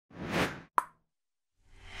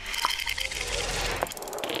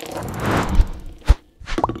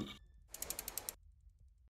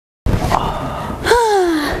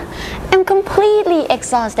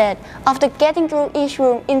exhausted after getting through each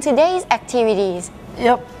room in today's activities.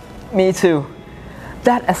 Yep, me too.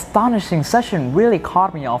 That astonishing session really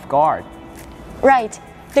caught me off guard. Right.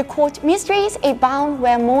 The quote mysteries abound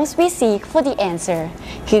where most we seek for the answer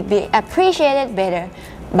could be appreciated better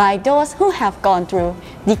by those who have gone through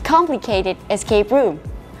the complicated escape room.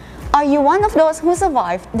 Are you one of those who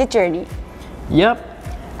survived the journey? Yep,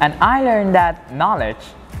 and I learned that knowledge,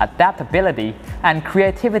 adaptability, and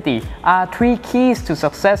creativity are 3 keys to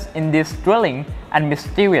success in this thrilling and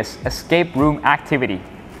mysterious escape room activity.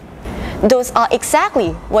 Those are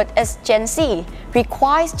exactly what as Gen Z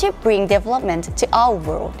requires to bring development to our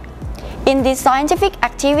world. In this scientific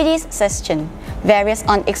activities session, various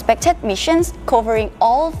unexpected missions covering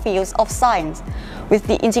all fields of science with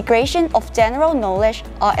the integration of general knowledge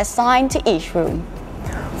are assigned to each room.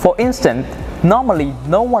 For instance, normally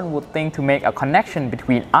no one would think to make a connection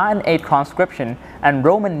between RNA transcription and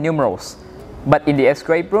Roman numerals, but in the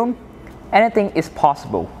escape room, anything is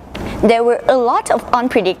possible. There were a lot of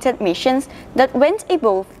unpredicted missions that went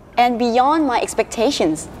above and beyond my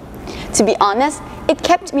expectations. To be honest, it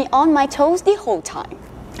kept me on my toes the whole time.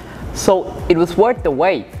 So it was worth the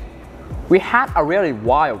wait. We had a really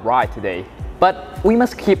wild ride today, but we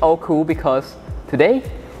must keep our cool because today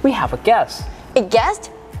we have a guest. A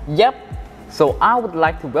guest? Yep. So I would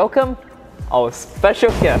like to welcome our special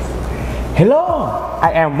guest. Hello,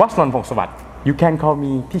 I am Wasnon Pongsavat. You can call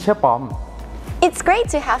me Teacher Pom. It's great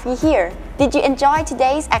to have you here. Did you enjoy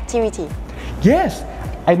today's activity? Yes,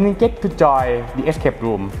 I didn't get to join the escape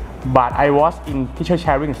room, but I was in teacher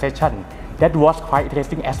sharing session. That was quite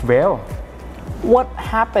interesting as well. What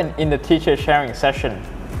happened in the teacher sharing session?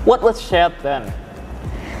 What was shared then?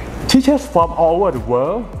 Teachers from all over the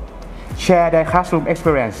world share their classroom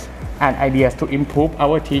experience and ideas to improve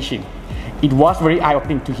our teaching. It was very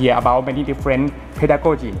eye-opening to hear about many different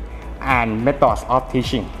pedagogy and methods of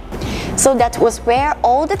teaching. So that was where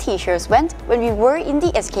all the teachers went when we were in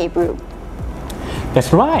the escape room.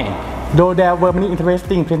 That's right. Though there were many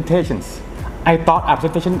interesting presentations, I thought a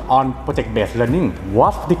presentation on project-based learning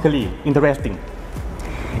was particularly interesting.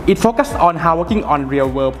 It focused on how working on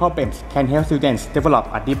real-world problems can help students develop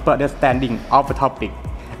a deeper understanding of the topic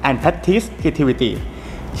and practice creativity,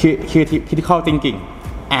 critical thinking,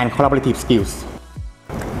 and collaborative skills.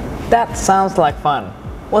 That sounds like fun.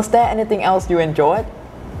 Was there anything else you enjoyed?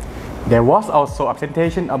 There was also a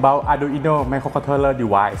presentation about Arduino microcontroller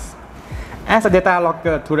device. As a data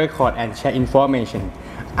logger to record and share information,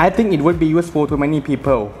 I think it would be useful to many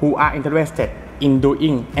people who are interested in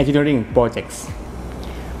doing engineering projects.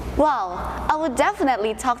 Wow, I would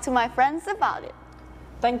definitely talk to my friends about it.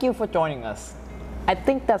 Thank you for joining us. I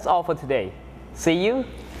think that's all for today. See you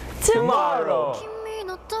tomorrow.